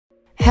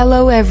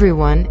Hello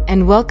everyone,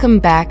 and welcome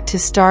back to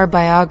Star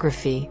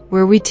Biography,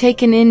 where we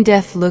take an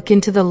in-depth look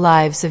into the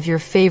lives of your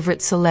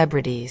favorite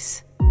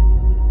celebrities.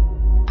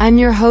 I'm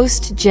your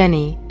host,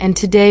 Jenny, and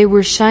today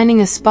we're shining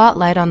a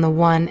spotlight on the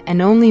one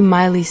and only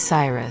Miley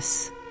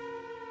Cyrus.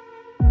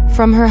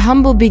 From her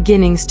humble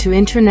beginnings to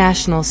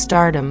international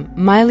stardom,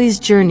 Miley's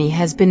journey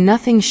has been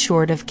nothing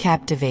short of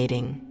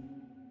captivating.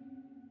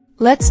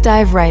 Let's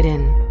dive right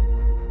in.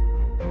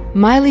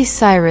 Miley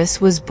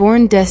Cyrus was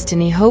born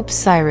Destiny Hope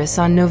Cyrus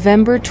on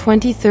November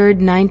 23,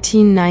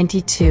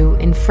 1992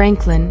 in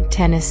Franklin,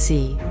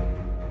 Tennessee.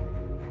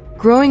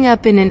 Growing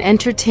up in an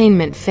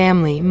entertainment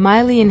family,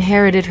 Miley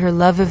inherited her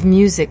love of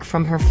music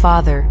from her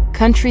father,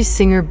 country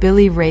singer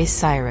Billy Ray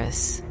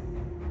Cyrus.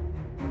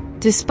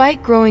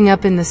 Despite growing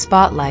up in the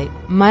spotlight,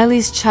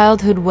 Miley's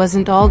childhood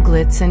wasn't all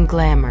glitz and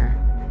glamour.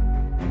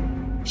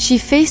 She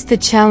faced the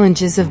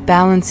challenges of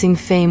balancing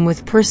fame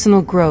with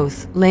personal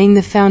growth, laying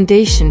the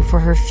foundation for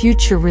her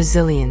future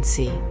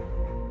resiliency.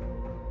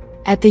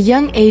 At the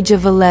young age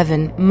of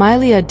 11,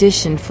 Miley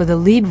auditioned for the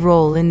lead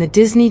role in the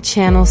Disney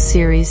Channel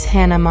series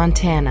Hannah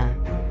Montana.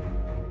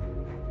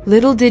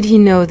 Little did he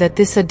know that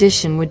this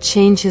audition would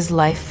change his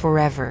life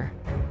forever.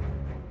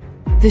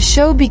 The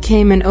show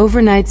became an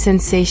overnight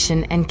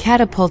sensation and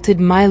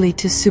catapulted Miley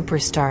to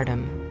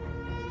superstardom.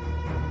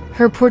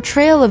 Her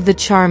portrayal of the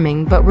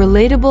charming but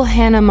relatable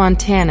Hannah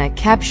Montana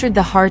captured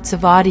the hearts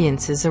of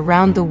audiences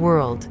around the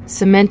world,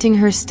 cementing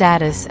her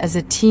status as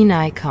a teen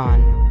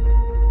icon.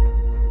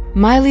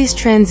 Miley's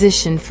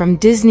transition from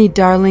Disney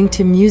darling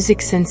to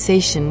music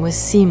sensation was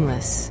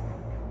seamless.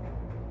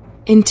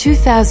 In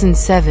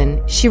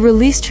 2007, she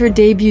released her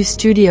debut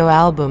studio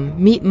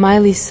album, Meet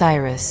Miley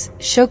Cyrus,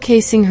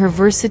 showcasing her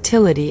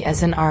versatility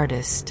as an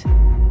artist.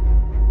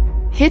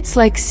 Hits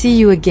like See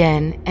You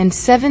Again and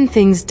Seven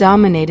Things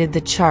dominated the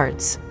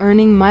charts,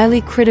 earning Miley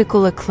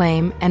critical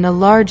acclaim and a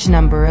large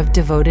number of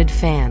devoted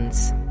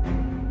fans.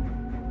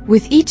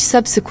 With each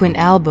subsequent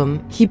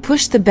album, he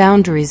pushed the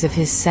boundaries of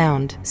his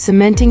sound,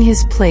 cementing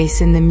his place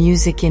in the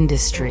music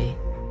industry.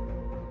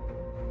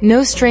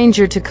 No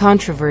stranger to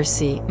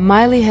controversy,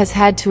 Miley has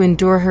had to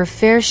endure her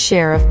fair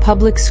share of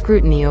public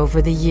scrutiny over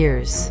the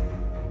years.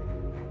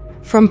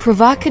 From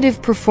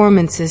provocative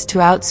performances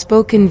to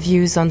outspoken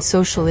views on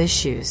social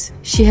issues,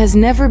 she has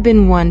never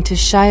been one to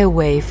shy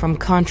away from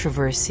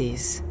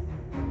controversies.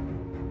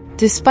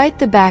 Despite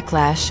the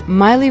backlash,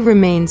 Miley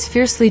remains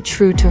fiercely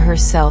true to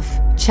herself,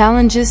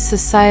 challenges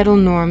societal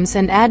norms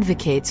and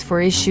advocates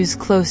for issues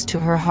close to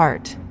her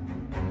heart.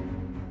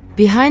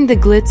 Behind the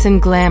glitz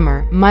and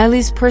glamour,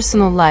 Miley's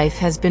personal life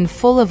has been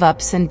full of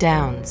ups and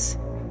downs.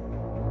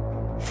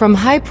 From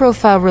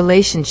high-profile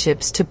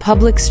relationships to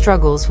public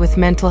struggles with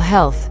mental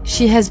health,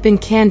 she has been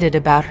candid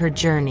about her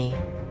journey.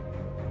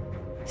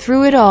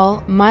 Through it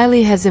all,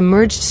 Miley has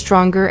emerged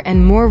stronger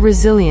and more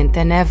resilient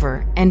than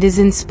ever, and is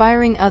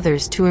inspiring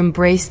others to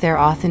embrace their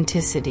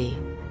authenticity.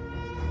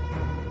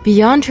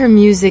 Beyond her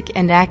music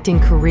and acting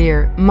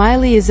career,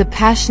 Miley is a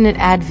passionate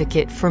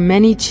advocate for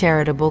many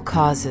charitable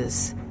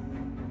causes.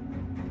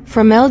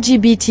 From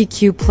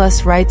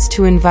LGBTQ+ rights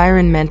to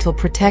environmental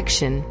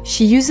protection,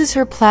 she uses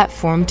her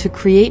platform to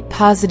create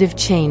positive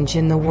change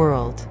in the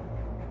world.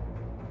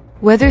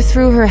 Whether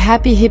through her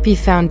Happy Hippie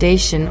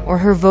Foundation or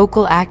her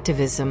vocal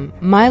activism,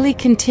 Miley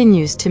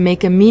continues to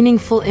make a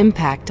meaningful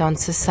impact on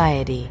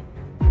society.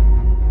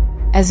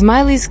 As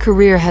Miley's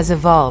career has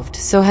evolved,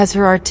 so has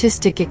her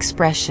artistic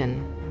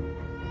expression.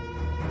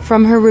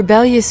 From her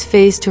rebellious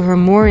phase to her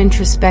more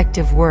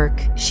introspective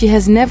work, she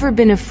has never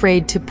been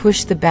afraid to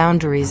push the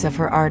boundaries of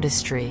her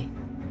artistry.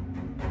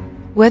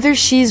 Whether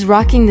she's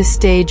rocking the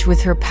stage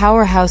with her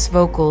powerhouse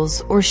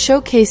vocals or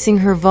showcasing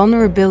her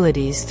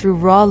vulnerabilities through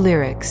raw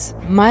lyrics,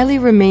 Miley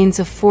remains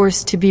a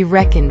force to be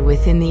reckoned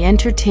with in the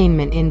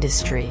entertainment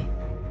industry.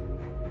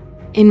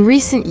 In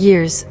recent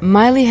years,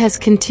 Miley has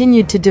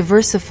continued to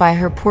diversify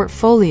her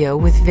portfolio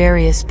with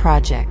various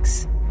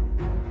projects.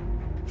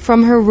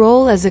 From her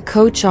role as a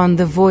coach on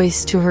The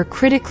Voice to her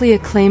critically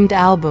acclaimed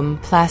album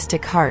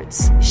Plastic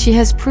Hearts, she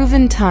has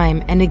proven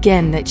time and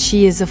again that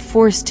she is a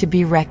force to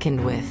be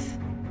reckoned with.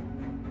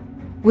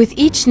 With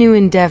each new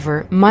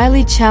endeavor,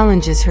 Miley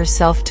challenges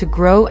herself to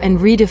grow and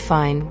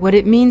redefine what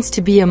it means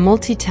to be a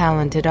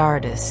multi-talented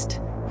artist.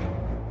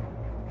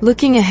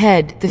 Looking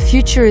ahead, the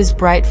future is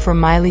bright for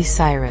Miley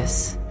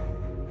Cyrus.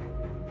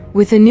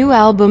 With a new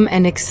album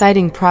and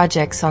exciting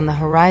projects on the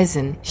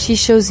horizon, she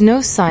shows no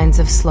signs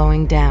of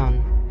slowing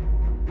down.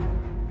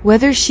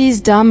 Whether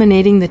she's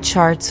dominating the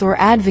charts or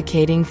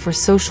advocating for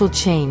social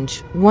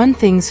change, one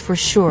thing's for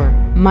sure,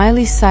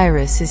 Miley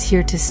Cyrus is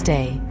here to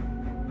stay.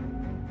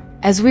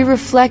 As we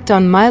reflect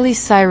on Miley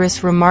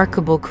Cyrus'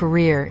 remarkable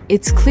career,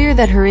 it's clear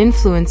that her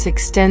influence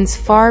extends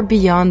far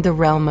beyond the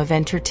realm of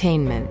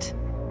entertainment.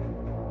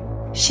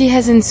 She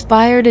has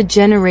inspired a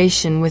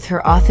generation with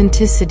her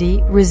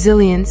authenticity,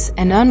 resilience,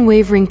 and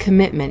unwavering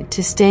commitment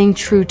to staying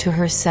true to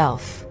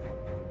herself.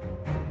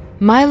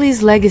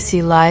 Miley's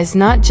legacy lies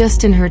not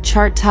just in her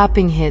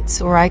chart-topping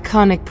hits or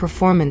iconic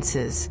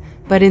performances,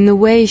 but in the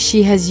way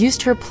she has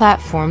used her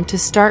platform to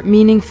start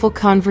meaningful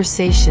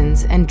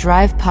conversations and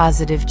drive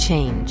positive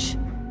change.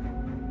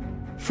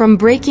 From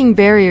breaking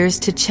barriers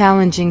to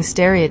challenging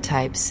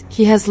stereotypes,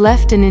 he has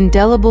left an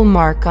indelible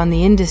mark on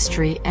the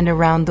industry and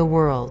around the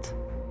world.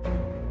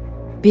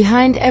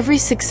 Behind every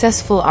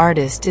successful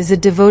artist is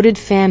a devoted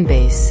fan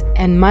base,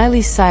 and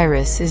Miley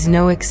Cyrus is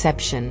no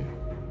exception.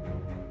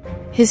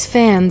 His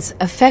fans,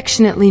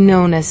 affectionately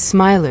known as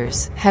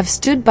Smilers, have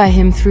stood by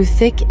him through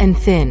thick and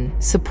thin,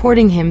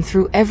 supporting him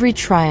through every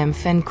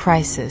triumph and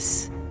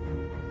crisis.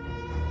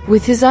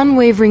 With his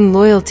unwavering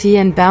loyalty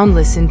and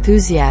boundless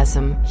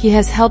enthusiasm, he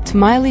has helped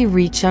Miley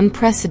reach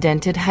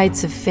unprecedented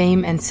heights of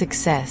fame and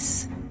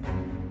success.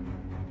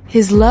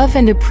 His love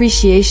and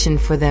appreciation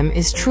for them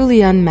is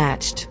truly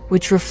unmatched,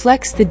 which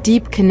reflects the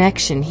deep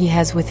connection he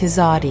has with his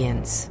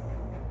audience.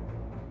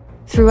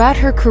 Throughout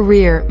her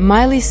career,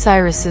 Miley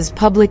Cyrus's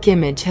public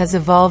image has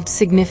evolved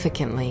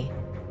significantly.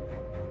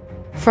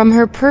 From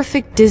her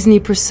perfect Disney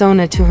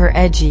persona to her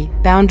edgy,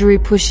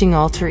 boundary-pushing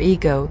alter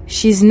ego,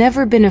 she's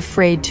never been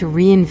afraid to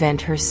reinvent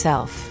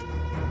herself.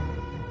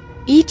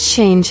 Each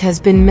change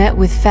has been met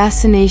with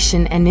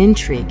fascination and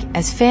intrigue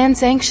as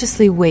fans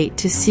anxiously wait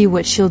to see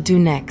what she'll do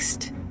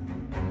next.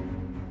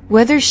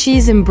 Whether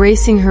she's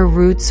embracing her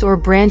roots or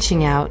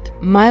branching out,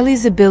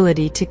 Miley's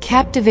ability to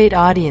captivate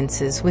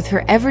audiences with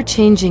her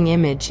ever-changing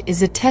image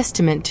is a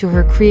testament to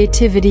her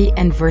creativity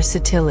and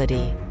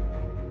versatility.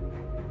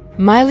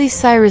 Miley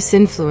Cyrus'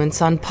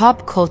 influence on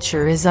pop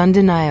culture is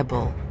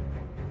undeniable.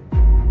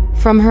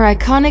 From her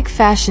iconic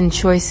fashion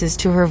choices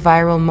to her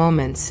viral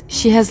moments,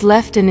 she has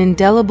left an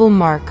indelible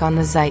mark on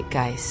the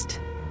zeitgeist.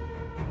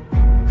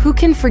 Who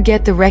can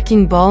forget the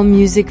Wrecking Ball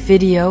music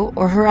video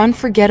or her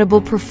unforgettable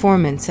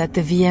performance at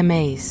the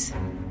VMAs?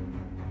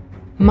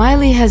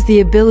 Miley has the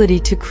ability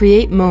to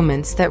create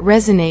moments that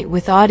resonate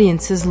with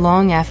audiences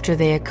long after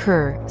they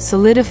occur,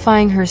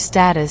 solidifying her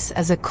status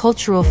as a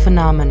cultural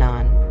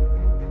phenomenon.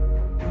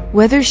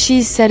 Whether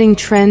she's setting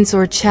trends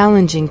or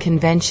challenging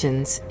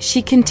conventions,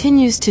 she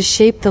continues to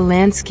shape the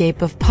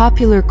landscape of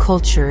popular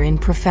culture in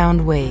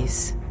profound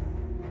ways.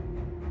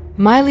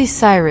 Miley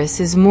Cyrus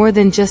is more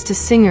than just a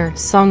singer,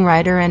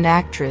 songwriter, and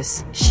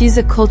actress, she's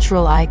a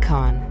cultural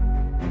icon.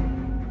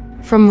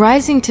 From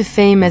rising to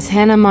fame as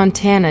Hannah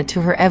Montana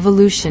to her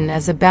evolution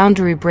as a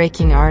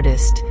boundary-breaking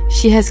artist,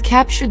 she has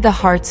captured the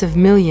hearts of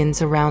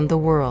millions around the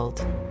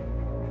world.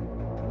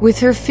 With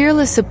her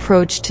fearless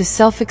approach to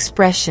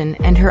self-expression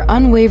and her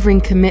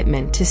unwavering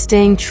commitment to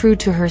staying true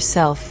to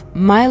herself,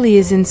 Miley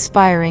is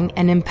inspiring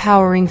and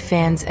empowering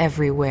fans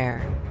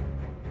everywhere.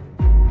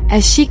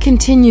 As she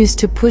continues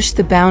to push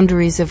the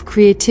boundaries of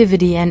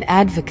creativity and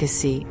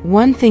advocacy,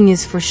 one thing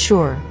is for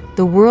sure,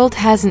 the world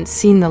hasn't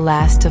seen the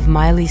last of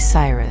Miley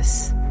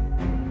Cyrus.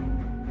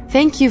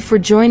 Thank you for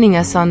joining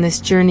us on this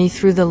journey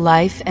through the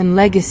life and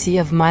legacy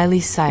of Miley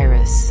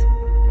Cyrus.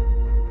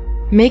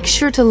 Make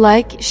sure to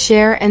like,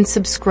 share, and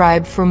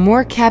subscribe for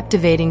more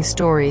captivating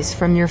stories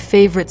from your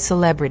favorite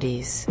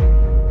celebrities.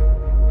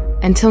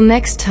 Until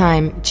next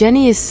time,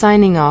 Jenny is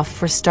signing off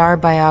for Star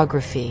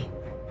Biography.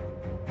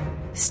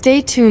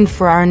 Stay tuned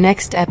for our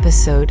next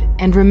episode,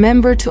 and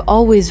remember to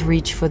always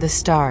reach for the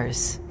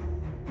stars.